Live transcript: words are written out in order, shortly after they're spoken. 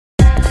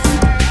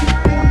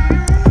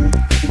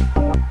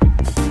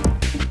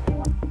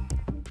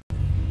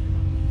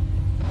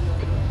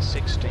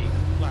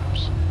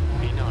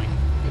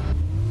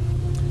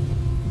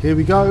Here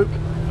we go.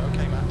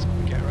 Okay, Matt,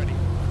 get ready.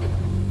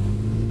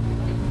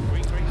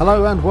 Green, green.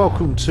 Hello and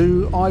welcome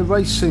to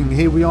iRacing.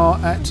 Here we are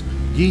at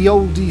Ye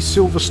Olde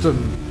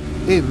Silverstone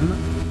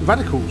in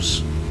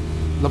Radicals.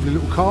 Lovely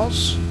little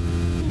cars.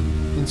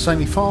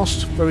 Insanely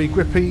fast, very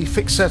grippy,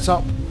 fixed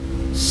setup,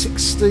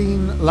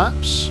 16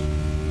 laps.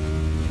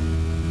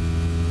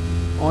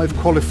 I've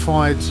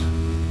qualified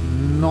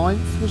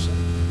 9th, was it?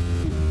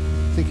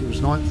 I think it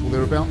was 9th or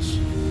thereabouts.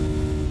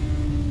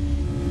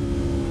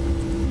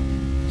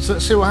 So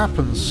let's see what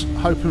happens.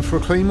 Hoping for a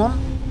clean one.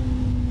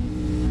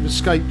 We've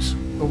escaped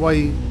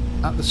away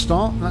at the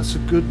start, and that's a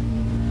good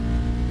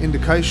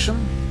indication.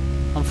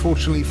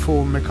 Unfortunately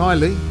for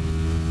Mikhaili,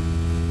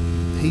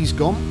 he's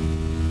gone.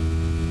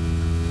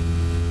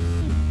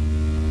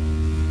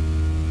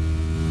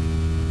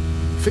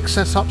 Fixed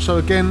setup, so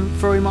again,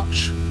 very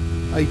much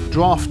a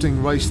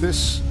drafting race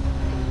this.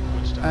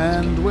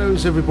 And where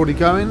is everybody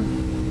going?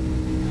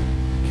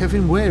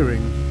 Kevin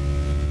Waring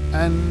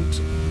and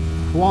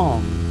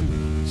Juan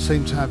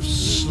seem to have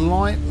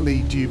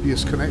slightly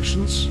dubious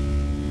connections.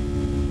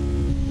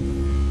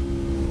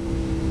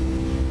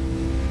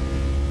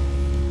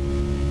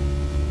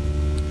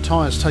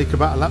 Tyres take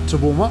about a lap to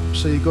warm up,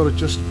 so you've got to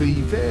just be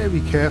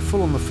very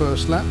careful on the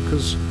first lap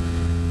because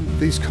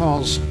these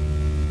cars,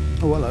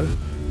 oh hello,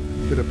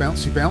 bit of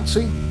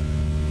bouncy.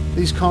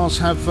 These cars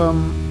have a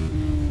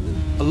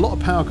lot of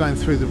power going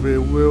through the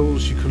rear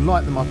wheels. You can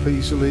light them up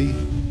easily.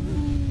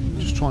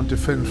 Just try and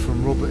defend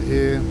from Robert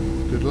here.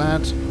 Good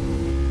lad.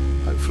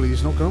 Hopefully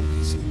he's not going.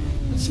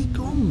 Where's he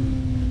gone?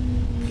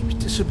 He keeps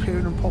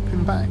disappearing and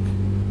popping back.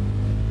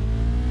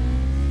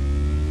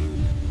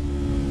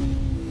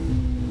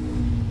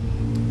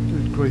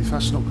 Good grief,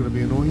 that's not going to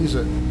be annoying, is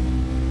it?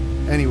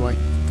 Anyway,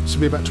 this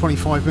will be about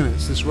 25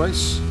 minutes, this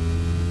race.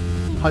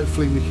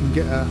 Hopefully we can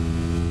get a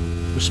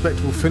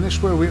respectable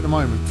finish. Where are we at the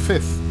moment?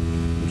 5th.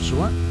 That's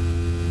alright.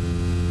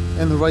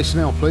 End the race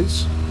now,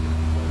 please.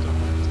 Well done,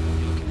 Matt.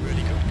 You're looking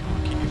really good. Come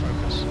on, keep your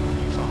focus.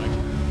 You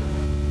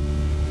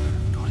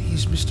 5. God,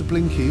 he's Mr.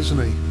 Blinky, isn't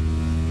he?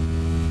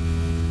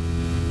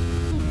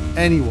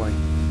 Anyway.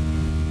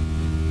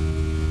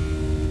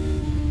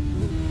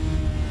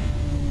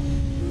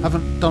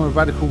 Haven't done a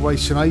radical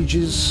race in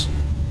ages.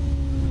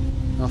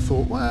 I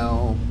thought,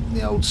 well,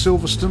 the old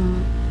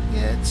Silverstone,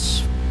 yeah,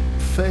 it's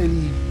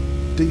fairly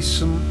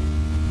decent.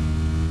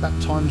 That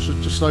time's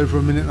just over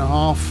a minute and a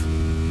half.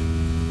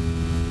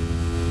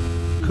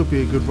 Could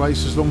be a good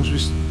race as long as we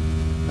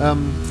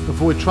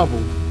avoid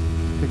trouble.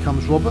 Here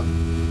comes Robert.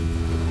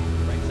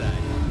 Right there.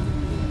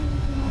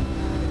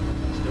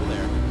 Still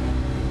there.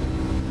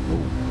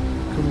 Oh,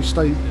 can we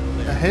stay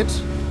ahead?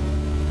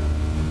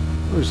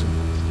 Where is it?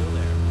 Still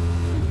there.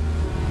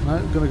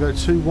 No, going to go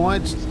too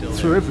wide Still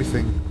through there.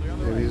 everything.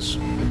 There he is.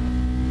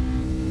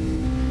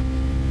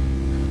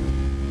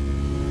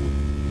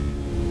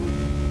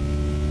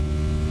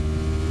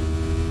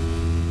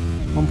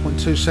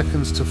 1.2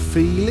 seconds to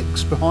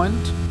Felix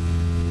behind.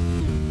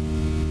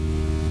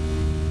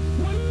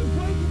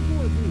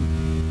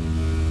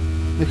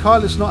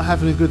 Mikhail is not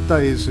having a good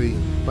day, is he?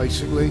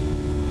 Basically,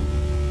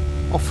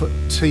 off at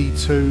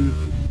T2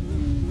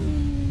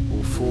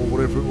 or 4,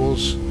 whatever it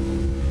was,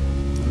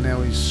 and now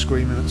he's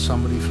screaming at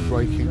somebody for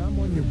braking.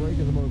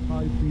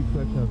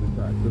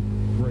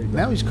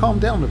 Now he's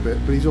calmed down a bit,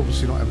 but he's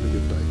obviously not having a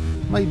good day.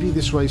 Maybe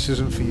this race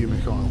isn't for you,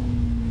 Mikhail.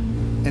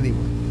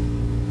 Anyway.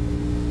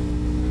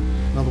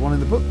 Another one in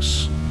the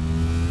books.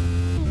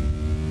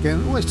 Again,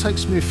 it always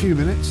takes me a few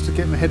minutes to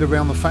get my head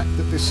around the fact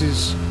that this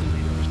is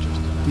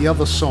the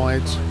other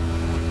side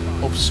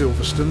of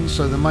Silverstone.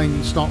 So the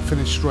main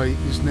start-finish straight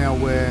is now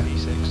where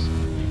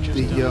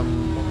the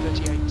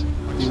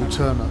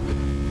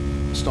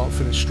alternate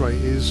start-finish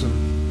straight is. And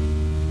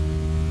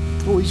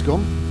oh, he's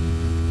gone.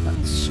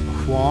 That's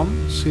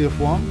Juan, Sea of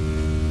Juan.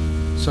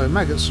 So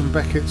Maggots and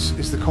Beckett's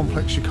is the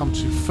complex you come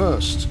to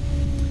first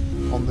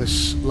on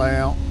this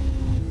layout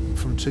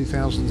from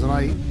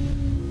 2008,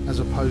 as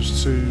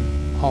opposed to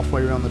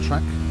halfway around the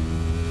track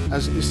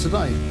as it is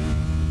today.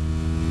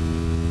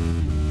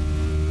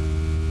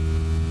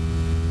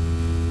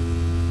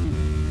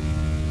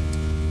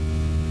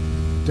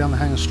 Down the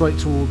hangar straight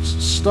towards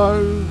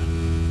Stowe.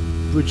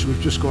 Bridge we've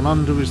just gone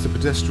under is the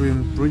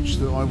pedestrian bridge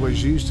that I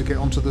always use to get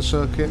onto the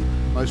circuit.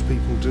 Most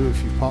people do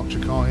if you've parked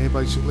your car here,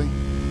 basically.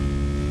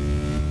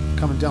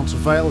 Coming down to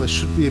Vale, there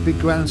should be a big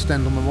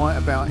grandstand on the right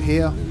about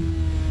here.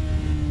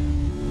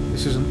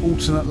 This is an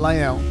alternate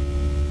layout.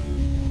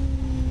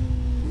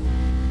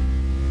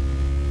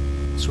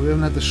 So we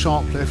haven't had the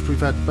sharp left, we've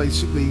had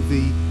basically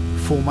the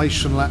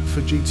formation lap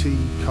for GT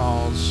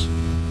cars.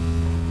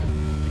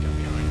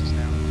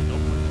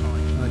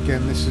 And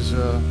again, this is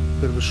a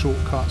bit of a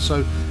shortcut.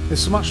 So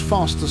it's a much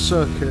faster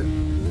circuit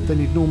than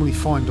you'd normally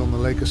find on the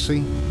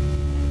Legacy.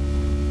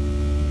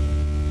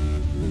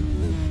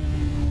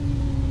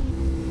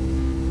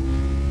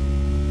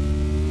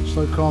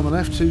 Slow car on the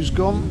left, who's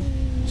gone?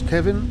 It's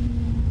Kevin.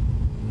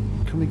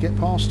 Can we get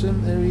past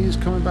him? There he is,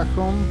 coming back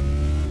on.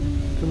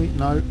 Can we?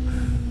 No.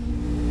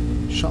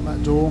 Shut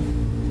that door.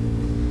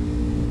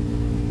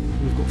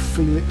 We've got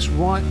Felix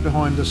right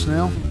behind us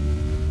now. You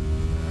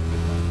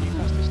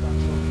passed this lap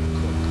from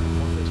Cook,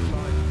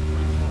 1:35.4.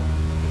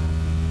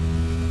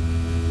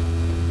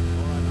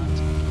 Alright, Matt.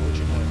 Hold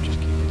your nerve, just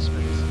keep it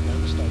smooth. No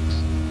mistakes.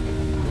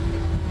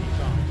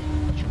 P5.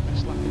 That's your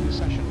best lap in the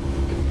session.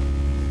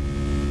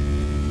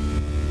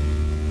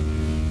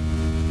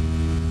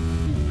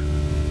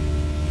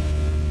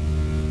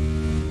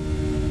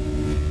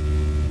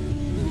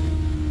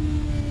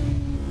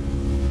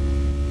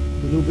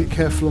 A little bit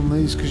careful on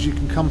these because you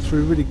can come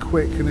through really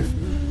quick, and if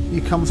you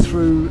come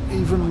through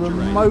even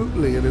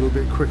remotely a little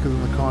bit quicker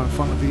than the car in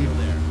front of you,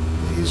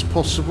 it is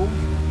possible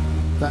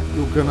that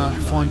you're going to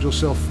find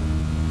yourself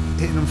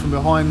hitting them from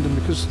behind, and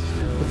because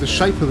of the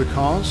shape of the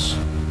cars,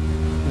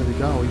 there we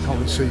go, you can't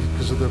really see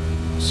because of the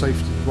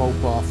safety roll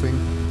bar thing,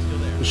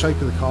 the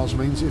shape of the cars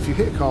means if you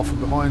hit a car from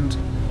behind,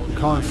 the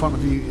car in front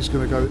of you is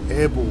going to go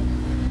airball.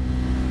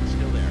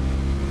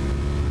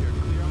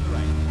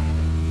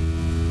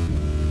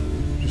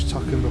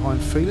 Tuck in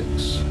behind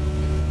Felix.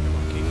 Come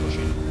on, keep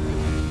pushing.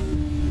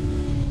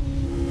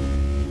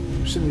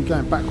 We seem to be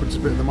going backwards a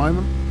bit at the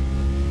moment.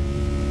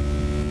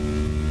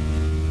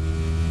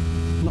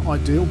 Not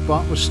ideal,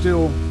 but we're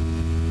still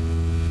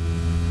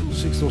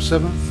 6th or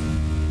 7th.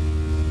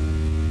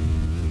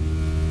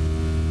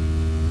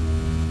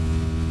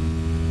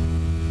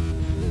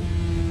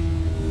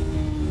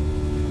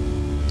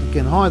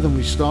 Again, higher than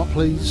we start,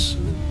 please,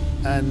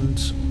 and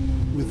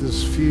with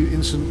as few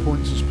incident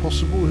points as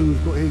possible. Who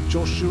we've got here?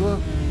 Joshua.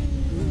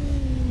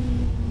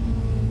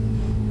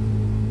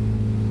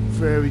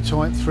 Very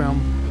tight through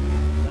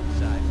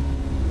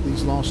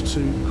these last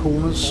two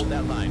corners. Hold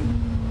that line.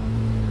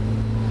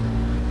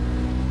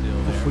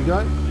 Off we go.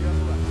 Left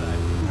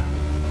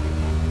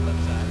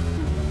side.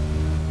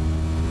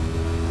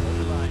 Hold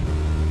your line.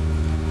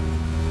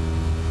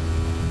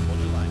 Hold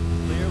your line.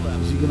 Clear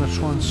left. Is he going to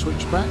try and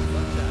switch back?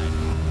 Left side.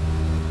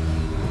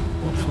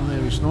 Well, from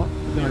there he's not.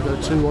 We're going to go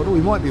too wide. Oh,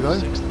 he might be though.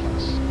 Sixth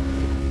place.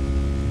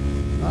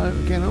 No,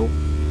 again, oh,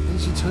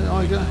 easy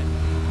tiger.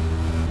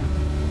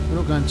 We're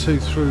not going too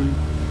through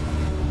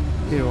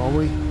here, are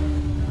we?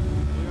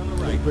 Clear on the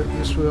right. But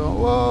yes, we are.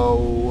 Whoa,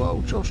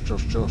 whoa, Josh.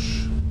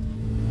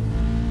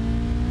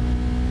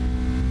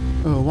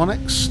 Oh,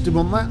 1X, dim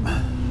on that.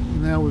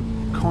 Now we're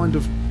kind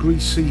of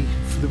greasy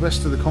for the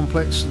rest of the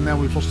complex, and now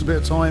we've lost a bit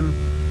of time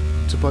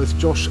to both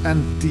Josh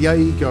and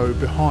Diego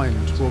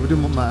behind. Well, we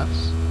didn't want that.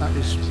 That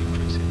is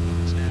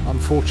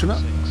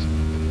unfortunate.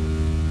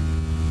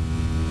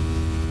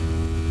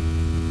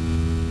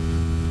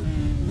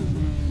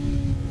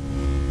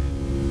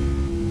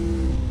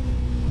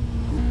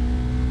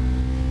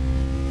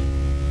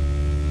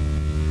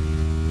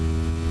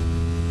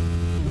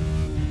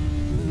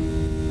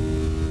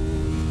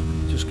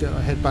 Just get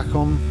our head back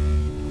on.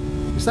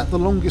 Is that the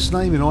longest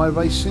name in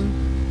iRacing?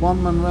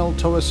 Juan Manuel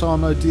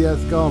Torresano Diaz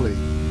Gali.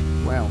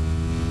 Wow.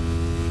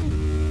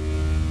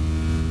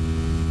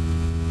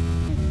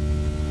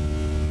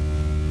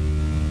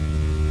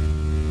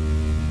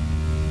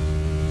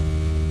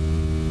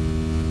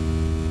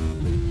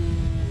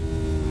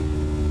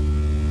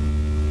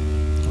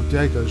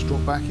 Diego's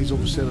dropped back, he's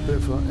obviously had a bit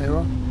of an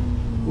error.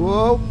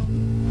 Whoa!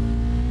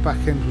 Back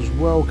end was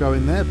well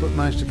going there, but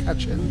managed to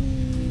catch it.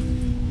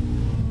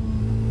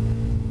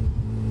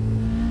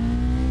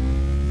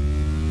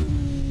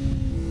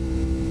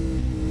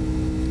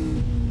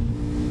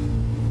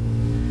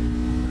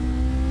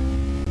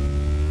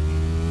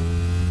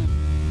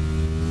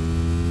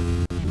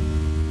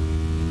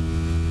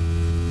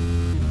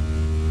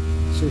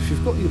 So if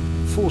you've got your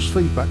force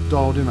feedback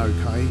dialed in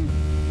okay,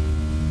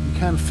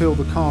 you can feel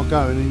the car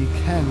going and you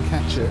can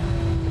catch it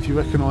if you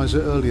recognise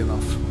it early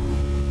enough.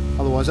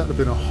 Otherwise that would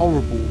have been a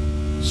horrible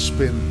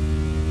spin.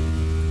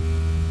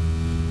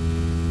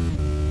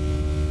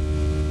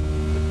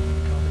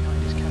 The car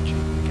behind is catching.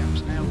 The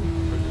gap's now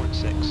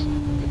 3.6.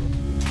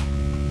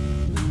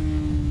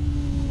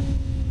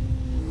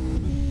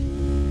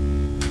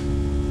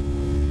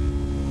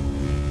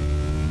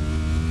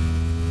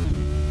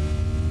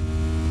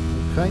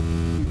 Okay,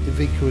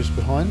 Ivica is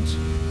behind.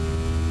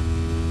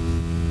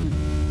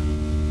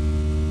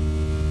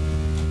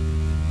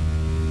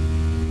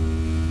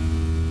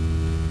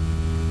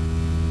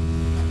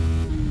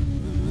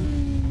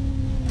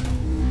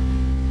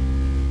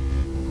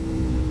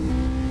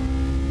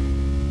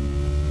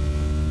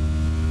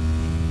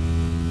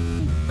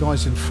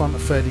 Guys in front are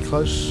fairly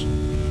close.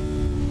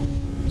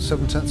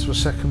 0.7 of a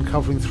second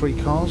covering 3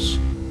 cars.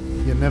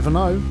 You never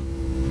know.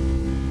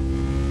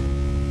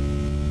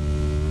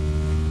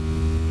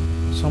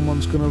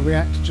 Someone's going to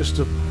react just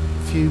a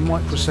few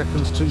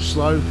microseconds too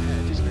slow.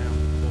 Head is now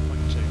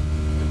 4.2.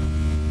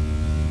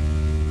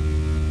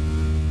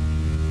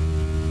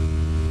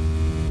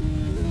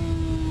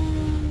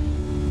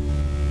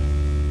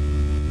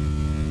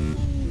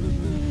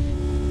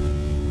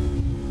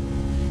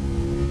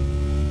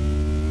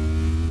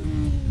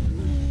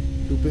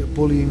 A bit of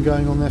bullying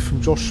going on there from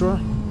Joshua.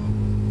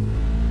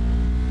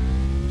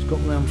 He's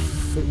got round,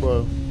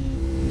 well,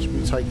 he's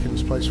retaken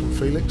his place from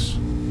Felix.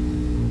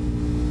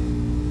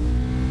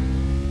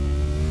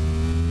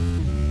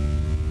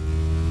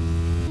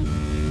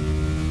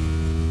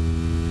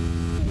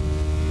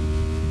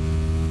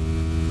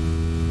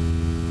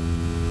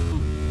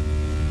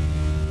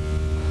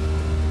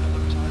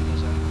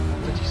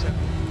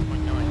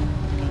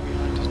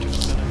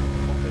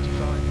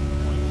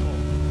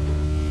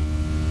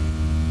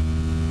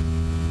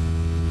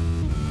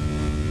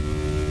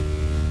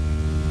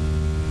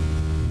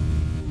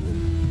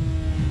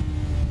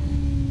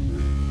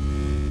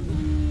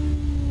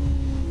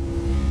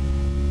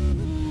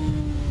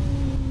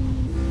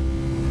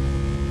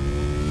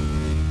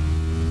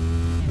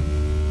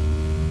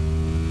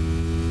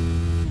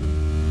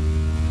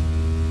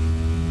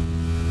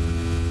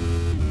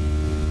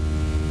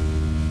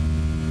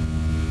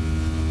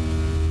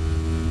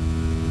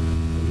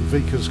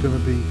 Vika's going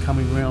to be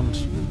coming round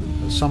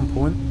at some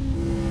point.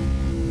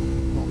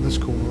 Not in this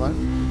corner though.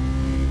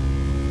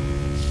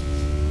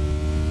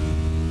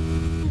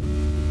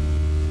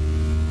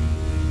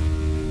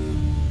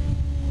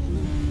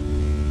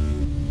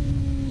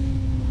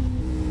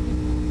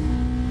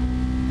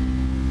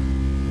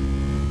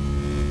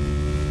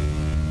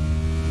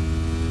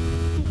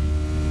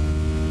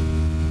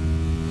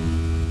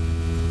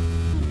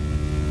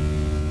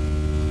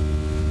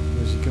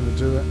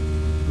 Do it.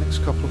 Next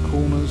couple of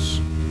corners.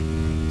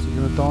 Is he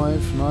going to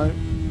dive? No.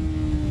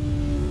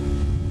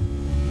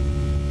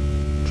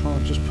 Try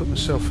and just put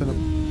myself in an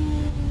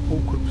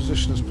awkward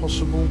position as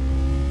possible.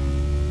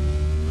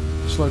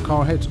 Slow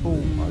car ahead.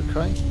 Oh,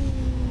 okay.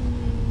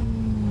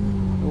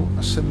 Oh,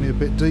 that sent me a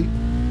bit deep.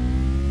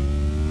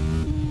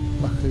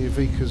 Luckily,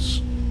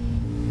 Vika's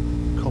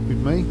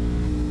copied me.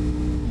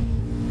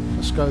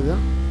 Let's go then.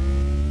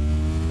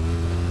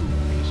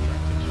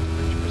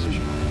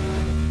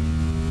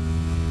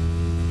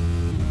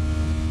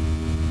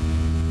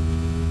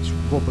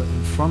 Robert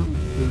in front,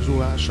 who's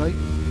all out of shape.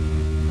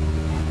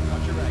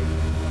 Got your right.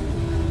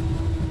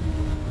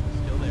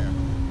 Still there.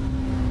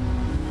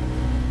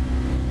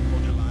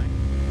 Hold your line.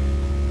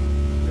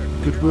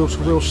 Good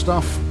wheel-to-wheel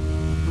stuff.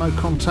 No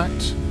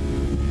contact.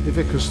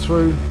 Ivica's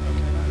through.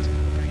 Okay, that's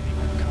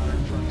gaining car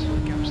in front. So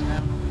the gap's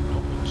now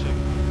 0.2.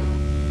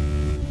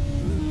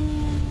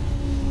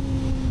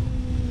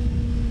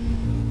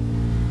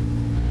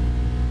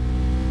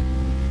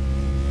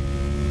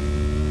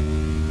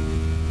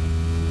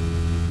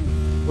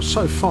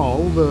 So far,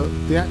 all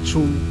the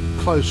actual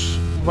close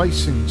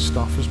racing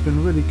stuff has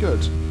been really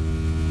good.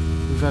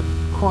 We've had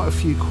quite a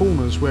few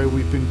corners where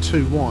we've been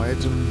too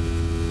wide and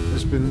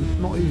there's been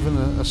not even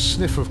a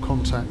sniff of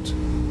contact.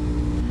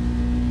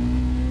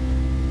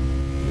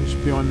 Who's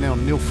behind now?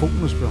 Neil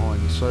Faulkner's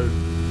behind, so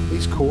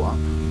he's caught up.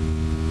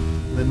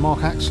 And then Mark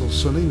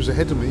Axelson, he was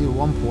ahead of me at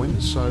one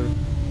point, so I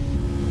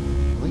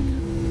think,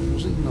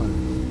 was he? No.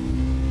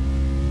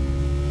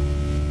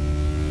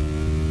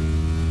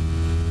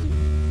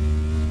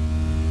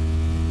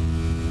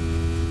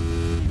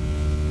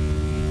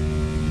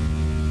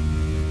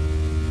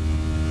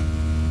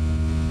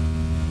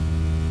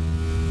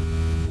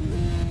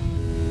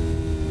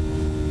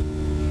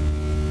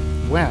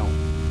 Wow,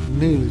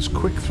 Neil is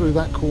quick through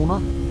that corner.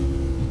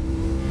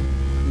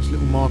 His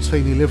little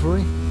martini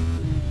livery.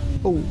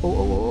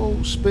 Oh,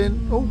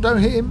 spin. Oh, don't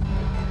hit him.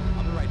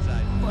 On the right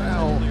side.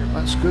 Wow,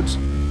 that's good.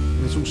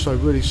 He's also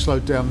really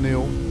slowed down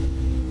Neil.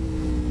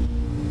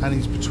 And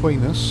he's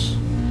between us.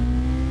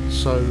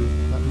 So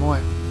that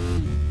might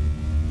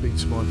be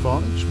to my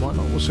advantage. Might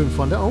not. We'll soon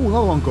find out. Oh,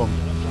 another one gone.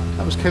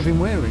 That was Kevin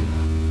Waring.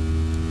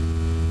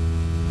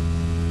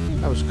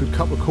 That was a good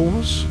couple of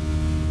corners.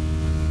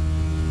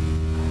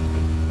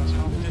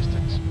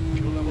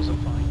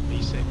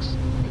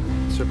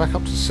 So back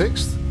up to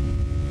 6th.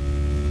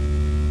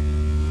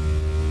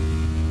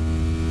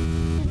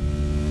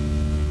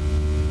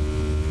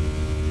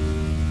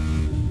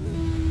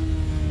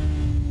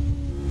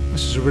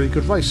 This is a really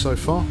good race so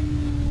far.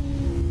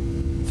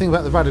 The thing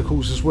about the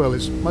radicals as well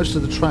is most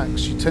of the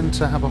tracks you tend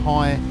to have a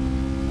high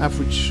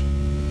average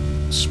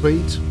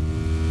speed,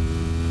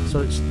 so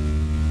it's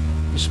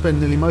you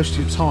spend nearly most of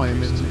your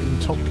time in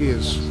top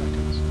gears.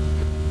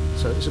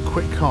 So it's a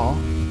quick car.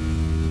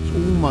 It's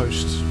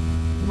almost,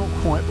 not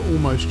quite, but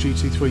almost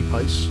GT3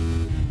 pace.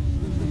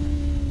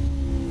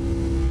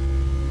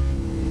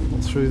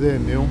 Not through there,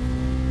 Neil.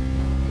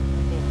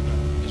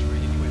 Just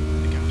reading you in.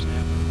 The gap's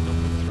now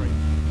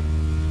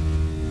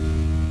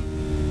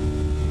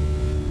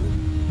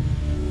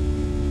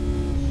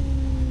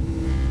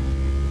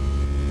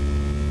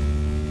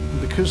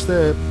 0.3. Because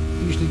they're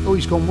usually... Oh,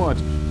 he's gone wide.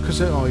 Because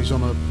they're... Oh, he's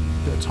on a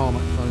bit of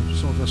tarmac though,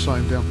 so I'm going to slow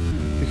him down.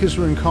 Because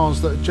we're in cars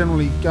that are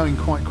generally going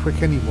quite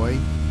quick anyway,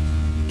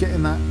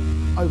 getting that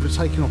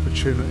overtaking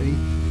opportunity,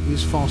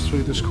 he's fast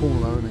through this corner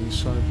though, isn't he?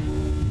 So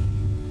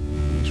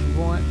he's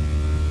right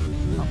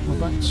up my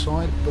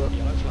backside, but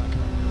Yellow flag.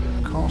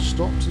 car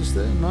stopped, is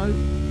there? No.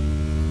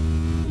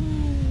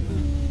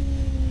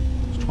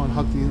 Let's try and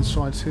hug the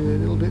insides here, a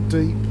little bit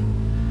deep.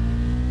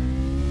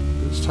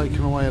 But it's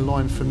taken away a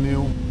line for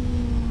Neil.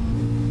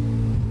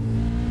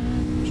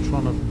 Just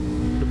trying to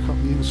look up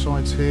the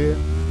insides here.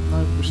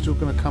 No, we're still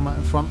going to come out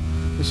in front.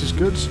 This is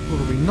good.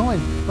 What are we?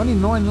 9. Only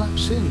 9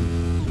 laps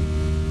in.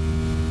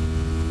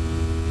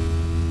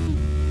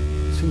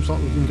 Seems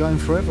like we've been going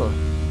forever.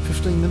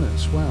 15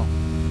 minutes, wow.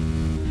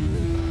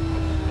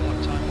 The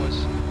lap time was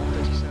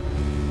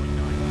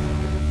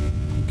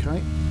 1:37.9.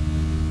 Okay.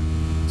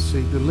 Let's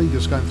see, the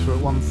leader's going through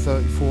at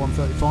 1:34,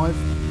 1:35.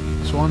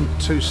 So I'm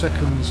 2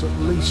 seconds at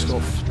least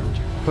off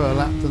per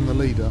lap than the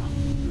leader,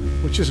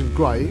 which isn't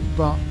great,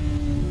 but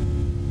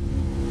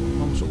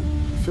I'm sort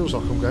of, it feels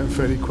like I'm going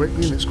fairly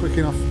quickly, and it's quick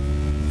enough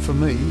for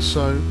me,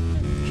 so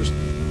just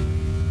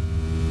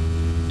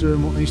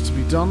doing what needs to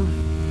be done.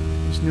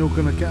 Is Neil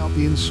going to get up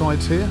the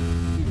inside here?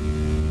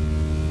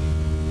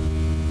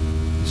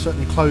 He's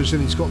certainly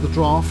closing, he's got the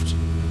draft.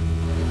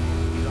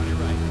 He's on your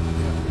right.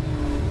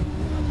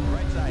 The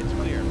right side's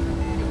clear.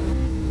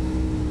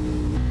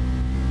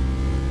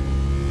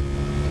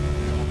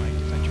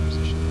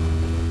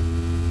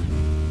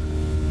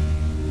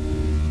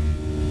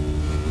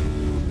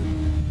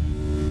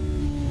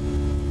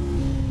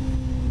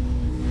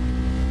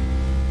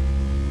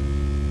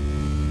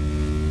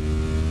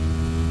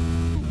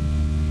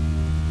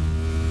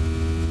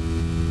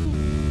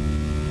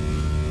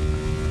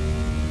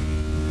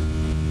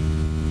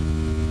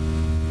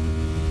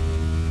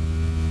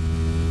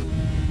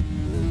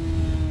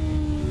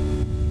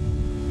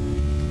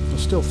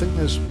 still think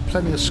there's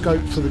plenty of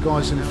scope for the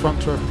guys in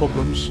front to have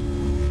problems.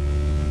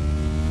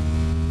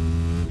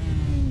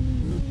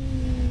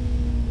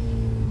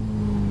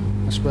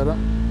 That's better.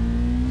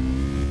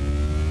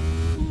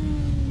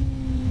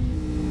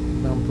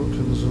 Mount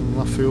Brooklands and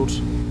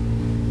Luffield.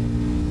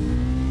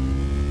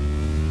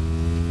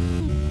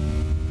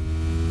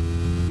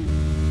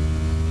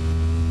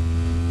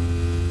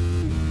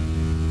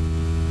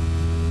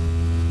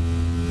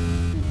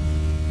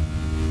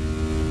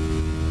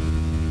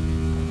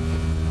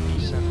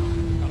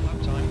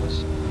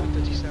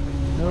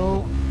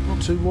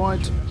 Too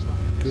wide.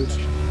 Good.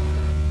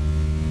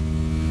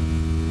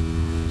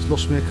 It's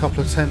lost me a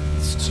couple of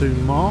tenths to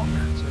Mark.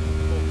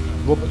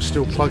 Robert's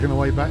still plugging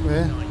away back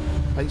there.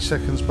 8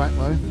 seconds back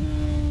though.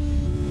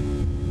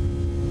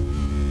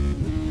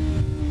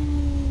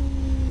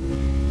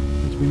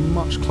 Need to be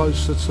much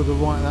closer to the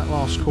right of that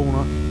last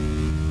corner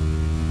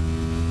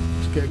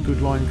to get a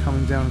good line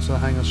coming down into the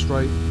hangar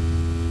straight.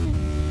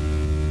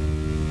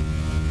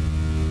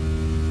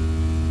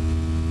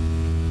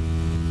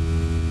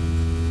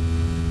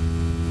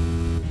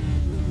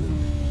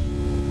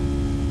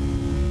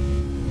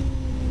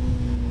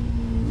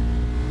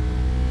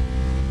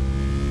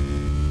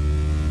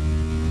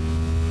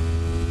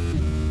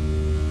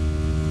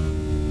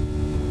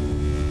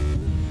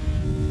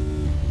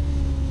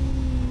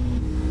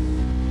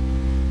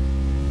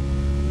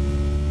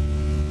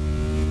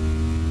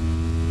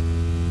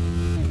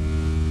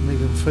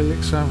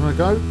 Felix having a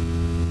go.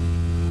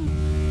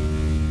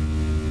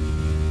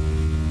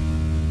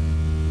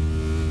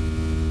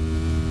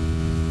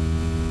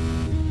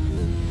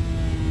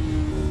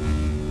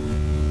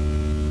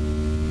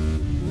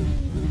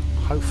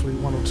 Hopefully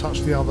one will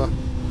touch the other.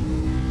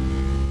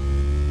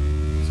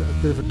 Is that a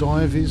bit of a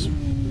dive? He's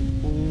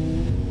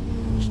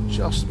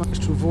just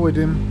managed to avoid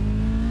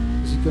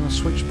him. Is he going to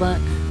switch back?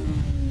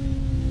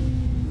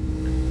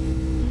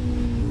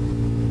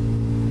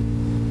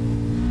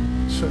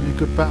 Certainly a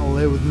good battle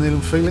there with Neil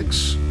and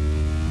Felix.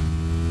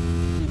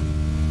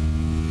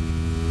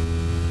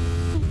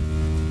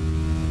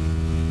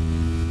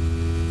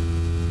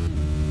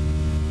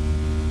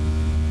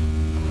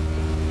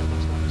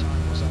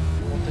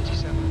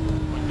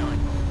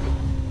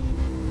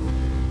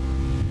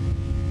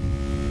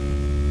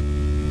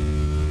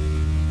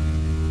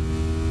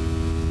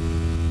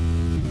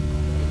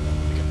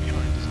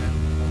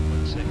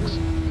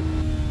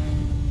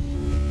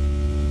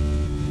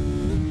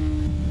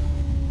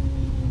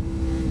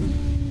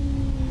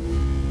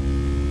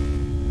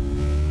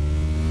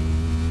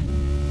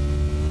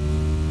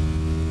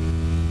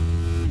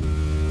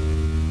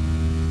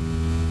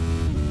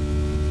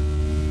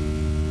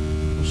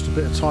 A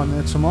bit of time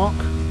there to Mark.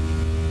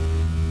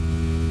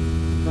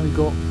 Only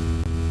got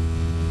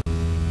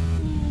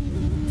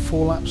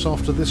 4 laps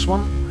after this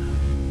one.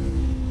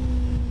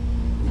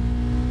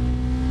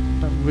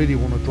 Don't really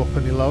want to drop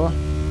any lower.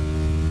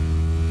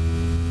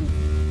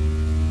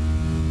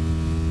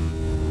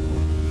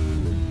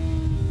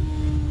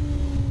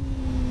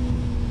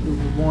 A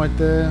little bit wide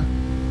there.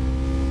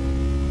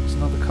 There's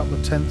another couple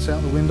of tenths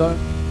out the window.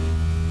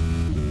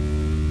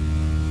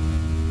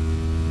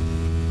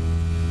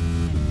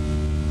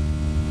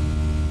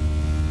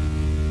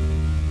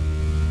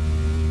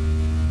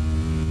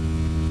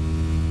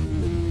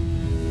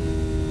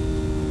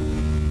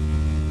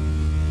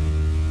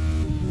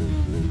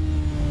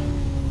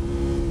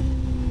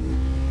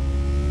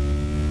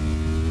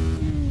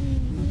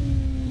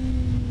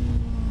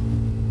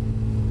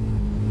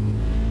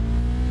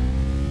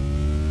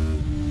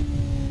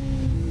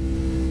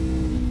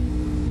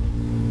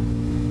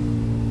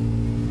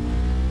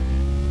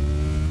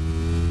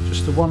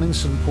 The one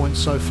incident point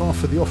so far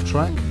for the off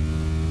track.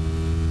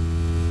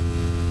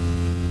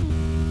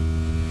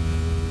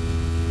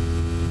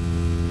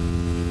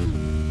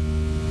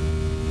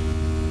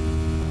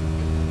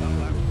 That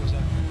lap was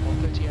at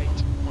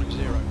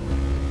 138.0.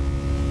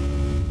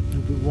 A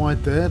little bit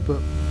wide there,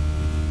 but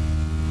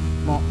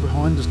Mark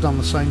behind has done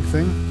the same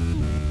thing.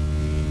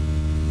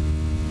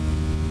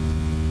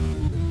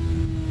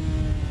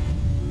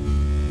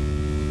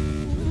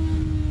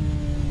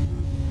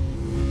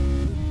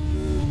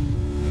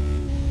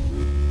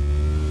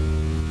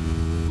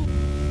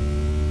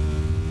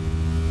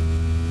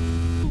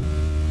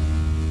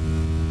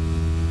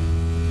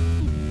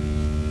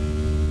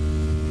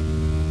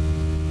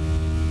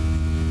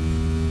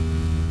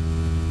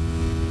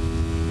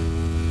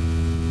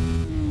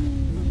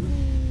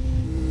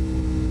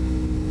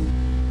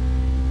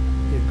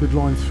 Good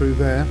line through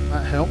there,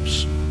 that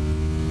helps.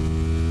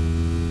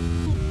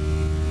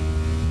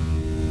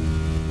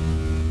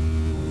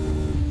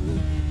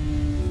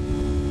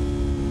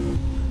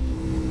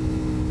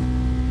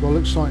 Well,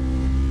 looks like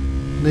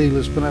Neil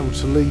has been able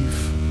to leave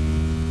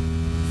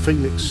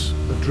Felix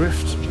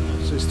adrift,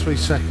 so it's 3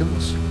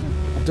 seconds.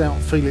 I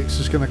doubt Felix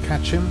is going to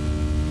catch him.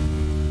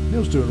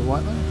 Neil's doing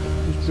alright though.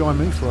 He was behind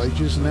me for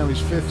ages and now he's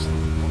 5th.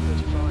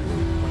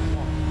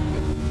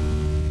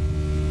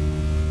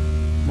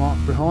 Mark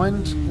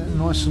behind, getting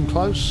nice and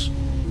close.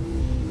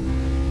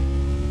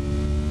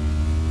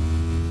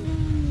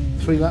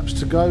 3 laps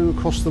to go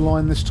across the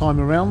line this time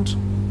around.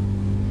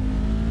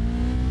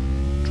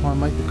 Try and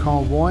make the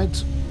car wide.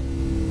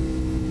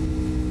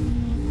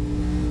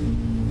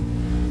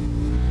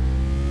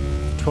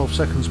 "12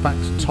 seconds back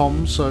to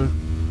Tom, so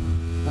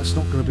that's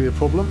not going to be a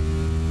problem.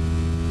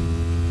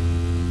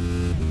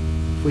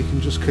 If we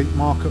can just keep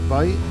Mark at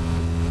bay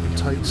and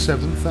take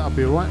 7th, that'll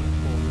be alright.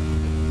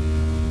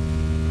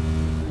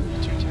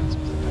 0.2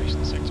 of the pace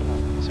in sector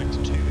 1.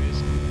 Sector 2 is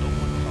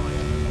 0.5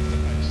 of the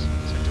pace.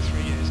 Sector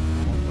 3 is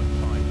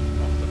 1.5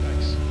 of the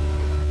pace.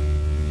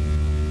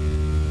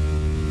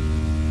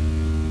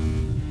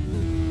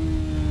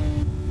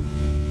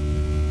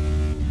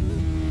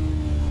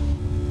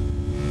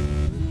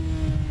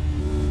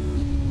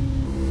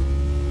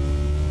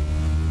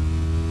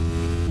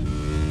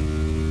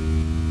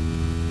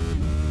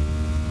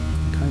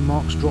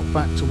 Mark's dropped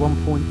back to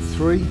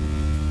 1.3.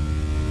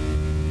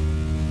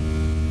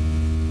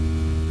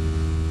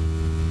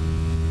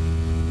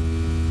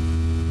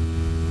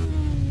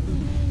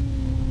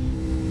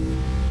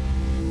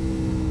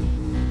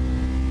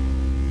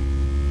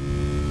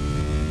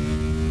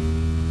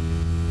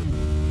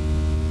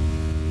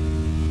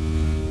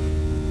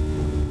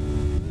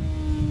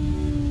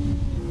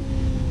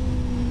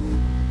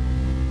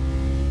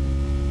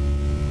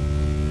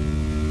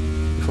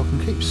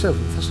 Keep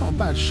 7th, that's not a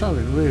bad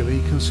showing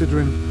really,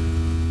 considering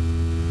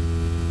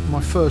my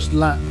first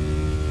lap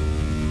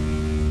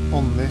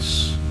on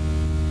this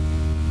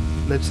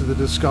led to the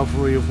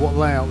discovery of what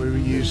layout we were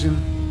using,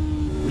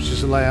 which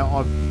is a layout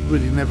I've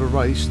really never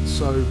raced,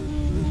 so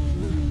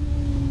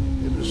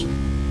it was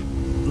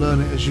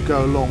learn it as you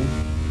go along.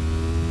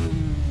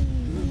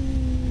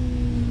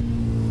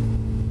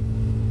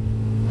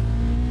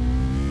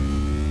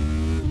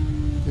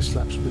 This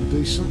lap's been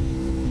decent.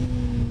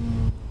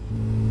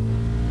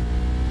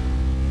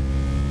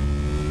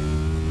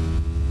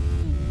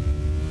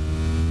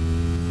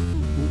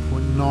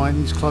 9,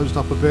 he's closed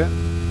up a bit.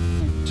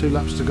 2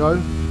 laps to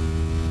go.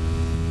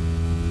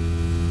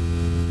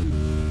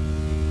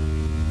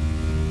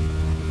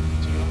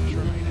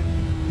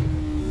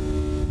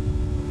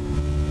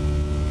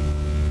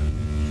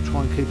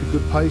 Try and keep a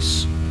good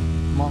pace.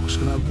 Mark's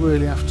going to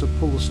really have to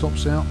pull the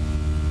stops out.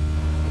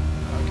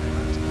 Okay,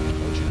 that's nice.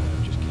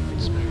 Just keep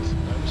it smooth,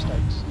 no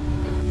mistakes.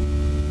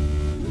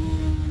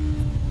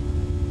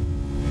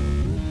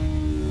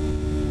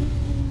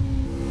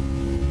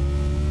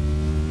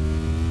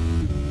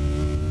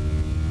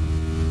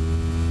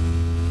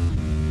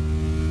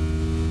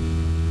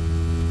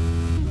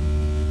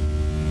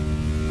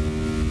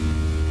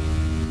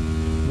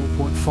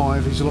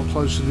 He's a lot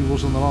closer than he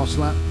was on the last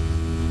lap.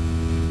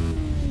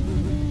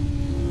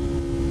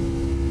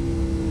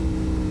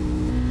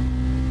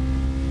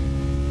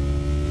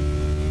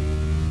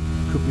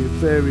 Could be a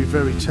very,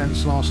 very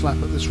tense last lap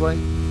at this rate.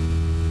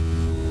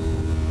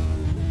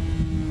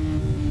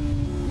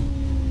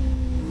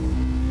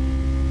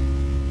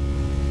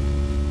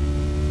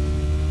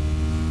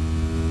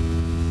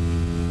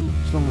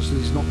 As long as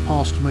he's not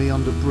past me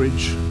under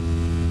bridge.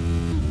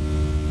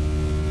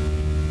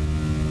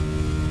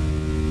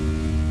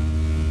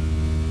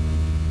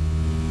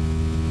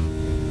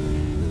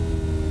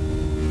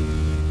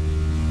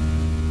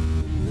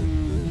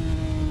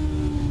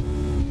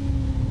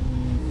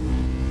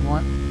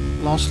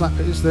 Last lap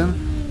it is then.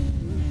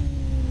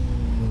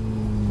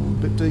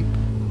 A bit deep,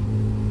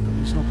 but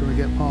he's not going to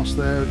get past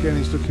there. Again,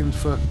 he's looking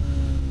for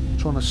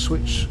trying to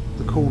switch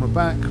the corner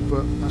back,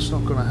 but that's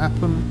not going to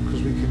happen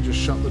because we can just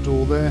shut the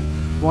door there.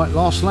 Right,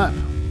 last lap.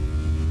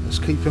 Let's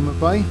keep him at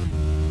bay.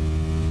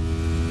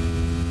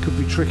 Could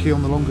be tricky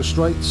on the longer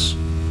straights.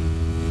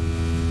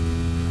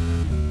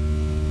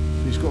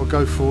 He's got to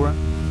go for it.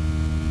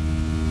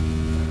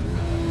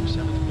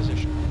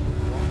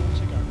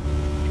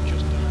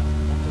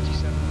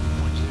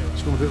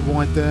 Gone a bit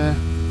wide there,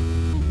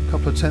 a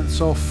couple of tenths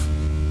off.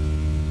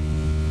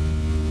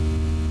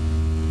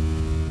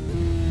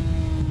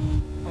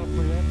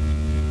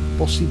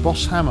 Bossy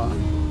Boss Hammer,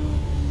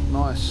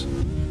 nice.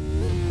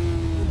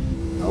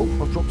 Oh,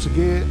 I've dropped a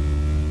gear.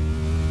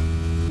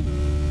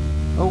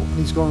 Oh,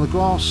 he's gone on the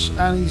grass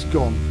and he's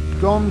gone.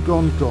 Gone.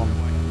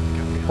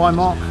 Bye,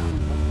 Mark.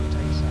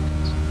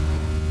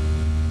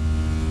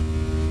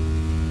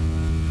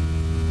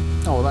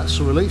 Oh, that's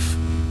a relief.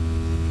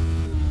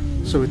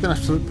 So we don't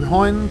have to look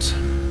behind.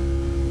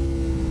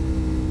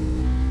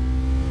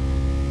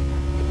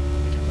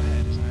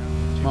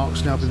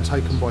 Mark's now been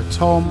taken by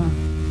Tom.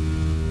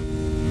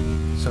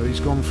 So he's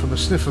gone from a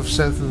sniff of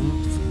 7th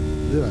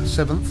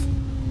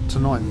to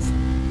 9th.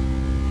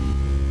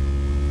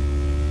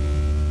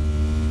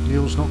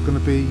 Neil's not going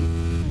to be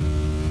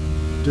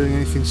doing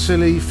anything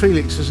silly.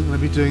 Felix isn't going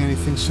to be doing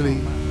anything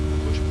silly.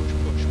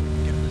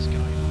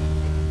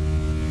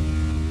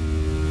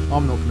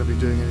 I'm not going to be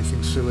doing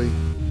anything silly.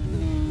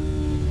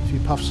 A few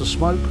puffs of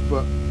smoke,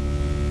 but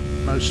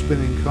no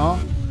spinning car.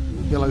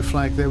 Yellow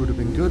flag there would have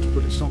been good,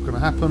 but it's not going to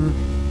happen.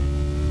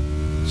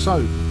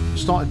 So,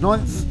 started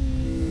 9th,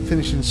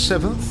 finishing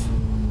 7th.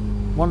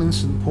 1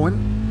 incident point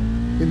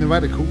in the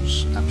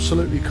radicals.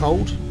 Absolutely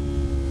cold.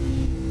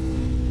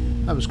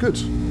 That was good.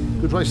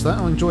 Good race that,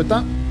 I enjoyed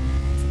that.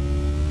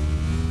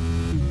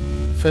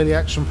 Fairly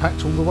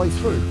action-packed all the way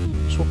through.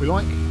 That's what we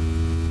like.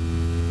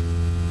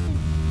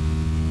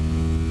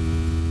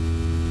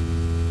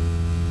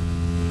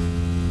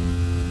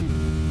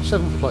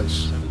 Seventh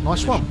place.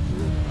 Nice one.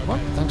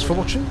 Right, thanks for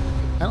watching,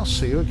 and I'll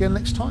see you again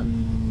next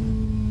time.